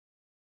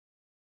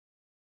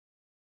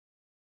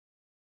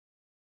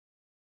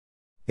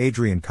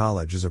Adrian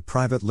College is a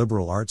private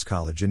liberal arts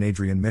college in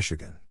Adrian,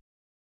 Michigan.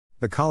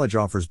 The college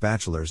offers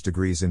bachelor's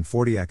degrees in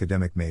 40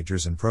 academic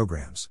majors and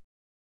programs.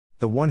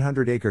 The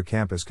 100-acre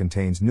campus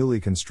contains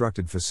newly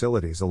constructed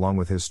facilities along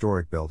with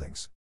historic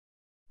buildings.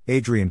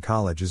 Adrian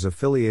College is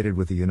affiliated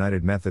with the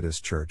United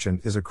Methodist Church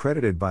and is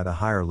accredited by the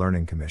Higher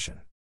Learning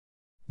Commission.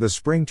 The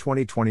spring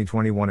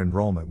 2020-21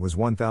 enrollment was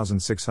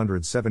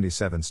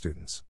 1,677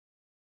 students.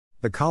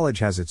 The college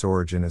has its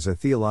origin as a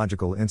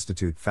theological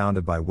institute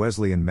founded by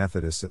Wesleyan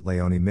Methodists at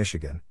Leoni,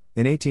 Michigan,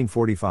 in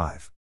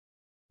 1845.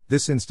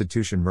 This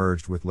institution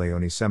merged with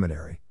Leoni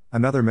Seminary,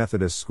 another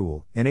Methodist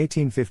school, in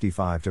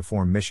 1855 to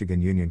form Michigan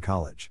Union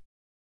College.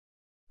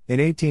 In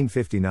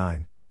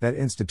 1859, that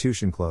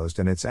institution closed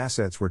and its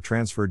assets were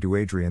transferred to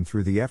Adrian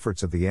through the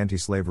efforts of the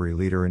anti-slavery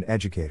leader and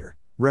educator,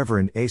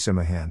 Reverend Asa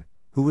Mahan,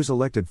 who was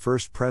elected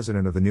first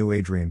president of the new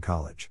Adrian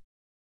College.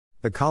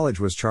 The college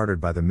was chartered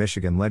by the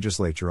Michigan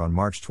legislature on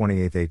March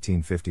 28,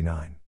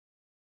 1859.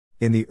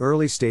 In the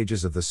early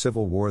stages of the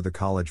Civil War, the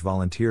college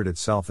volunteered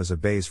itself as a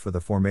base for the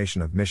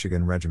formation of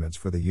Michigan regiments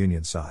for the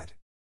Union side.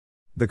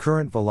 The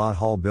current Vallot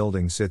Hall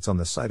building sits on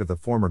the site of the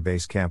former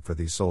base camp for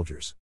these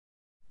soldiers.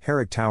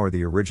 Herrick Tower,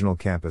 the original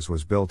campus,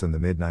 was built in the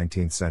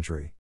mid-19th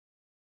century.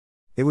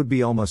 It would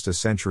be almost a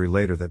century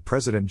later that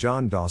President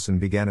John Dawson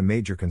began a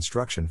major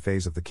construction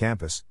phase of the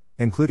campus,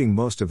 including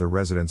most of the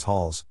residence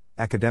halls,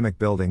 academic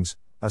buildings,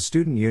 a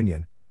student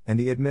union, and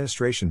the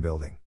administration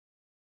building.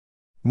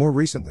 More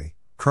recently,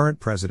 current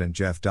President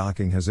Jeff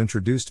Docking has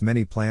introduced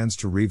many plans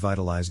to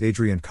revitalize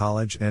Adrian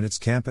College and its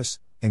campus,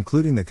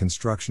 including the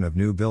construction of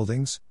new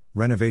buildings,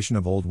 renovation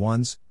of old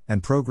ones,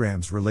 and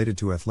programs related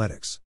to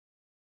athletics.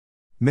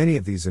 Many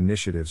of these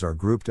initiatives are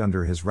grouped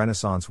under his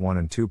Renaissance 1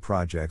 and 2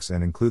 projects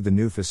and include the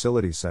new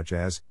facilities such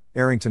as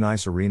Arrington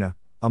Ice Arena,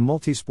 a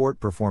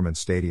multi-sport performance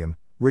stadium,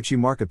 Ritchie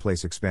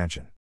Marketplace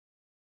expansion,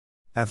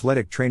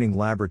 Athletic Training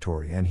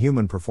Laboratory and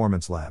Human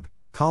Performance Lab,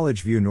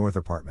 College View North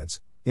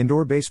Apartments,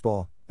 Indoor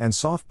Baseball and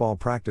Softball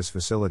Practice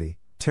Facility,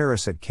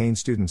 Terrace at Kane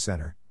Student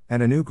Center,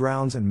 and a new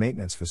Grounds and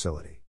Maintenance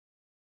Facility.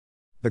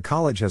 The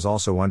college has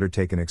also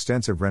undertaken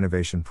extensive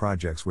renovation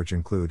projects which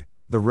include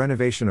the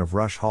renovation of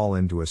Rush Hall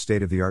into a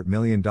state-of-the-art $1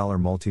 million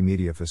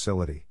multimedia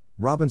facility,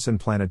 Robinson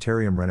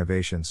Planetarium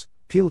renovations,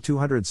 Peel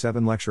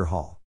 207 Lecture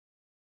Hall,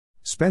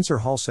 Spencer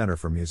Hall Center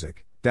for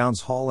Music,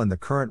 Downs Hall, and the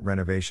current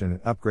renovation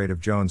and upgrade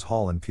of Jones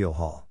Hall and Peel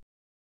Hall.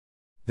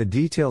 The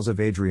details of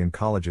Adrian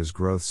College's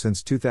growth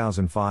since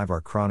 2005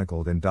 are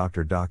chronicled in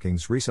Dr.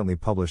 Docking's recently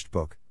published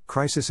book,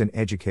 Crisis in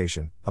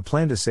Education, A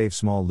Plan to Save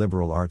Small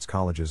Liberal Arts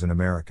Colleges in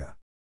America.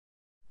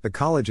 The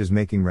college is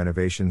making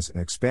renovations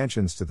and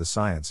expansions to the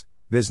science,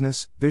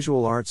 business,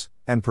 visual arts,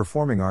 and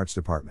performing arts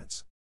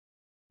departments.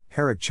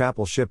 Herrick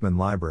Chapel Shipman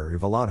Library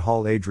Vallot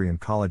Hall Adrian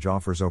College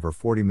offers over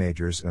 40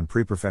 majors and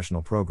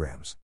pre-professional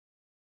programs.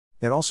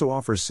 It also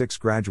offers 6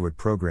 graduate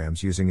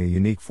programs using a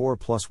unique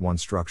 4+1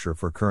 structure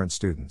for current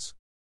students.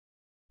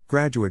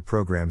 Graduate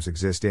programs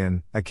exist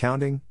in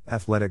accounting,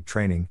 athletic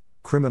training,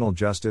 criminal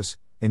justice,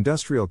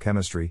 industrial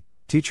chemistry,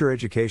 teacher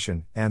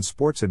education, and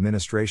sports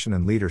administration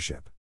and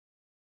leadership.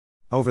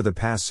 Over the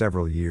past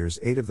several years,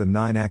 8 of the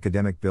 9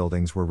 academic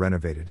buildings were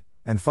renovated,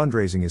 and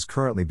fundraising is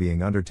currently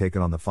being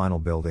undertaken on the final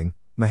building,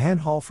 Mahan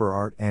Hall for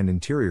Art and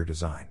Interior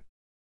Design.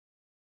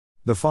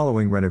 The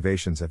following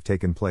renovations have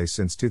taken place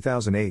since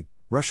 2008,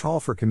 Rush Hall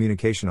for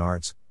Communication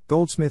Arts,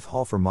 Goldsmith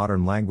Hall for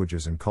Modern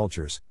Languages and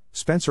Cultures,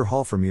 Spencer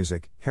Hall for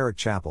Music, Herrick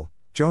Chapel,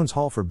 Jones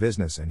Hall for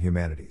Business and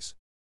Humanities,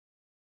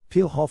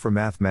 Peel Hall for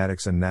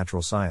Mathematics and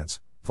Natural Science,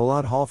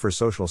 Vallot Hall for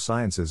Social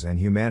Sciences and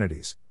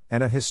Humanities,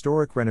 and a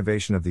historic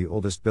renovation of the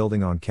oldest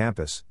building on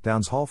campus,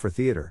 Downs Hall for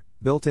Theater,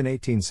 built in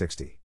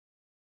 1860.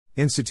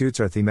 Institutes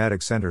are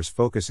thematic centers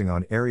focusing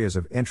on areas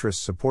of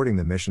interest supporting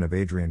the mission of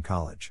Adrian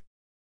College.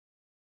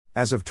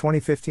 As of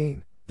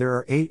 2015, there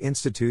are 8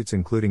 institutes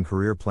including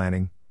career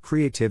planning,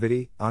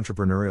 creativity,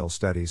 entrepreneurial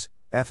studies,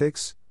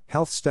 ethics,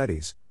 health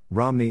studies,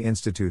 Romney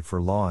Institute for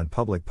Law and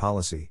Public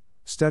Policy,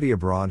 study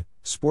abroad,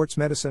 sports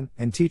medicine,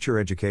 and teacher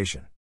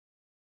education.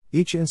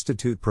 Each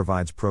institute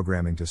provides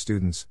programming to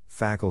students,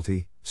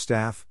 faculty,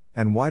 staff,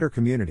 and wider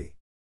community.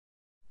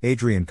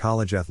 Adrian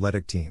College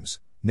athletic teams,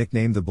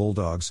 nicknamed the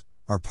Bulldogs,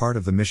 are part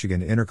of the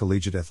Michigan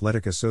Intercollegiate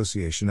Athletic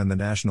Association and the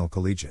National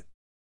Collegiate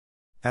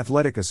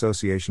Athletic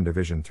Association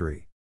Division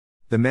III.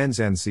 The men's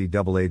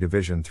NCAA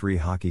Division III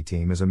hockey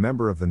team is a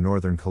member of the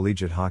Northern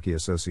Collegiate Hockey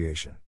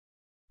Association.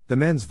 The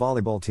men's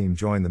volleyball team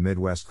joined the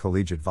Midwest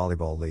Collegiate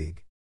Volleyball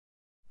League.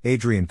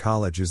 Adrian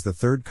College is the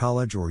 3rd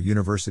college or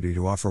university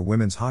to offer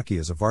women's hockey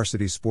as a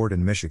varsity sport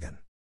in Michigan.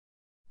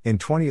 In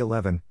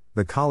 2011,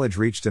 the college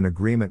reached an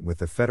agreement with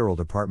the Federal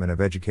Department of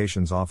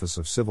Education's Office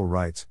of Civil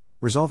Rights,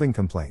 resolving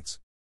complaints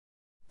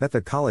that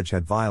the college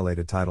had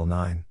violated Title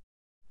IX.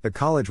 The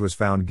college was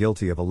found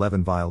guilty of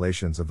 11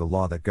 violations of the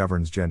law that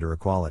governs gender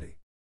equality,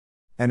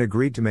 and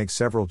agreed to make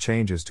several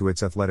changes to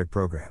its athletic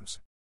programs.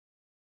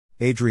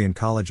 Adrian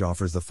College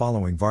offers the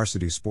following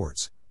varsity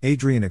sports.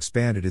 Adrian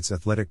expanded its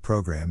athletic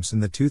programs in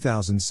the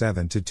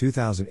 2007 to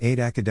 2008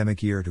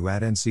 academic year to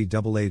add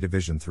NCAA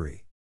Division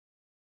III.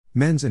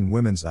 Men's and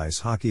women's ice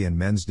hockey and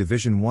men's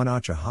Division I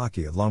ACHA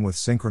hockey along with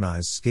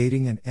synchronized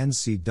skating and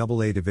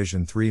NCAA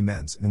Division III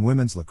men's and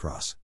women's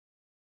lacrosse.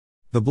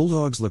 The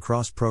Bulldogs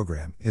lacrosse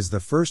program is the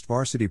first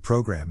varsity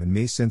program in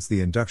ME since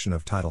the induction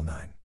of Title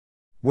IX.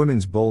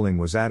 Women's bowling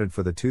was added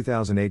for the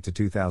 2008 to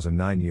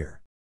 2009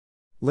 year.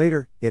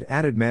 Later, it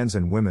added men's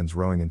and women's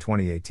rowing in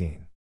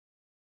 2018.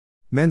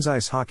 Men's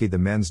ice hockey. The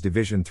men's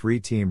Division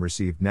III team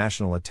received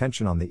national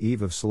attention on the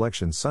eve of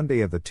Selection Sunday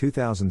of the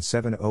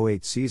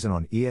 2007-08 season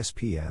on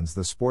ESPN's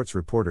The Sports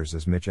Reporters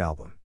as Mitch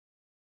Albom,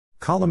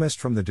 columnist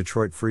from the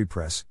Detroit Free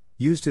Press,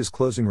 used his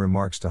closing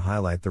remarks to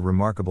highlight the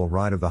remarkable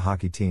ride of the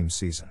hockey team's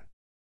season.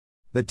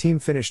 The team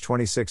finished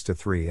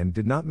 26-3 and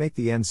did not make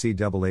the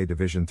NCAA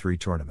Division III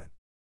tournament.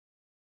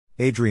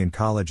 Adrian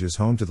College is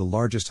home to the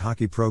largest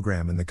hockey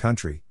program in the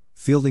country,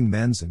 fielding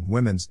men's and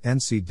women's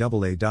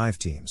NCAA dive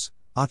teams,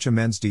 ACHA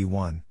men's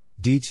D1,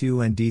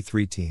 D2 and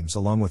D3 teams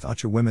along with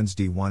ACHA women's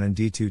D1 and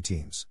D2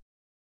 teams.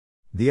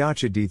 The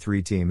ACHA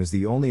D3 team is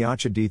the only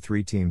ACHA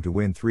D3 team to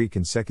win 3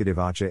 consecutive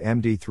ACHA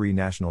MD3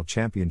 national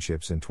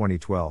championships in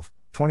 2012,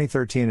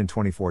 2013 and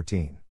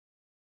 2014.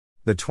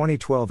 The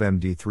 2012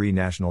 MD3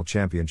 national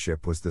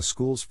championship was the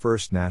school's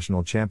first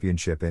national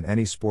championship in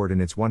any sport in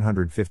its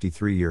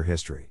 153-year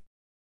history.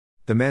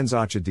 The men's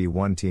ACHA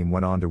D1 team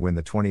went on to win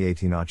the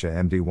 2018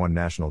 ACHA MD1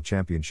 national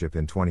championship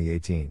in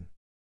 2018.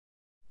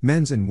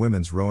 Men's and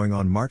women's rowing.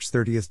 On March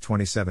 30,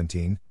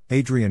 2017,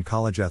 Adrian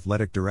College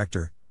Athletic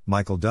Director,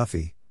 Michael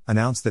Duffy,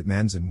 announced that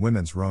men's and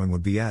women's rowing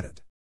would be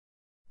added.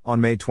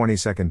 On May 22,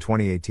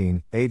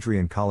 2018,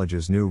 Adrian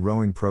College's new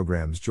rowing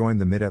programs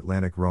joined the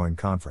Mid-Atlantic Rowing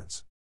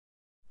Conference.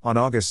 On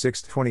August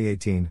 6,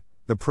 2018,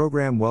 the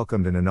program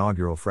welcomed an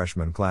inaugural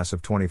freshman class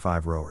of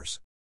 25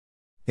 rowers.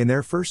 In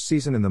their first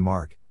season in the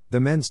MARC, the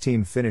men's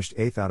team finished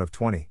 8th out of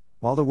 20,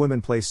 while the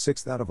women placed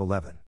 6th out of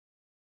 11.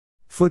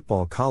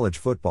 Football. College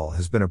football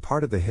has been a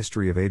part of the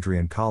history of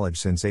Adrian College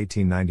since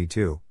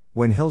 1892,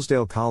 when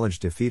Hillsdale College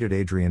defeated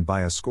Adrian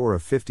by a score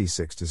of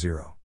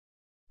 56-0.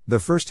 The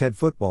first head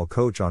football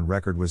coach on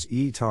record was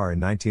E. Tar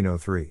in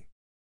 1903.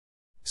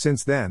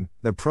 Since then,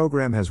 the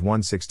program has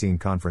won 16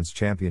 conference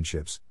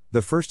championships,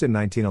 the first in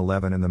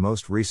 1911 and the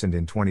most recent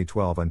in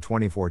 2012 and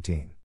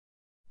 2014.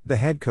 The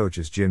head coach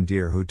is Jim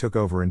Deere, who took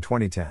over in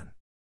 2010.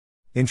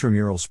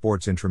 Intramural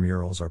sports.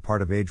 Intramurals are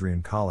part of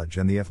Adrian College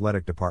and the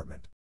athletic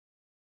department.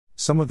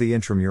 Some of the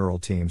intramural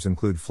teams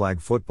include flag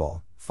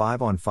football,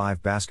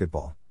 5-on-5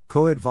 basketball,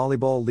 co-ed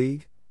volleyball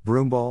league,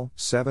 broomball,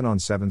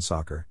 7-on-7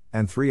 soccer,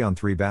 and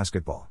 3-on-3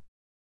 basketball.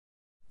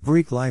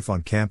 Greek life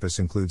on campus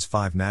includes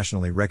 5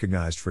 nationally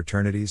recognized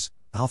fraternities: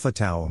 Alpha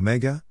Tau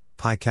Omega,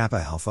 Pi Kappa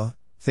Alpha,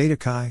 Theta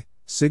Chi,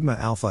 Sigma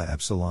Alpha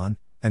Epsilon,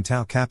 and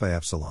Tau Kappa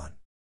Epsilon.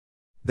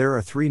 There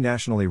are 3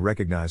 nationally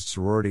recognized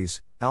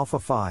sororities: Alpha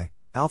Phi,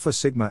 Alpha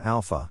Sigma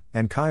Alpha,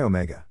 and Chi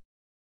Omega.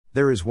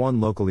 There is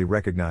 1 locally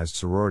recognized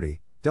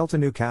sorority, Delta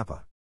Nu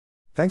Kappa.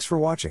 Thanks for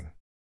watching.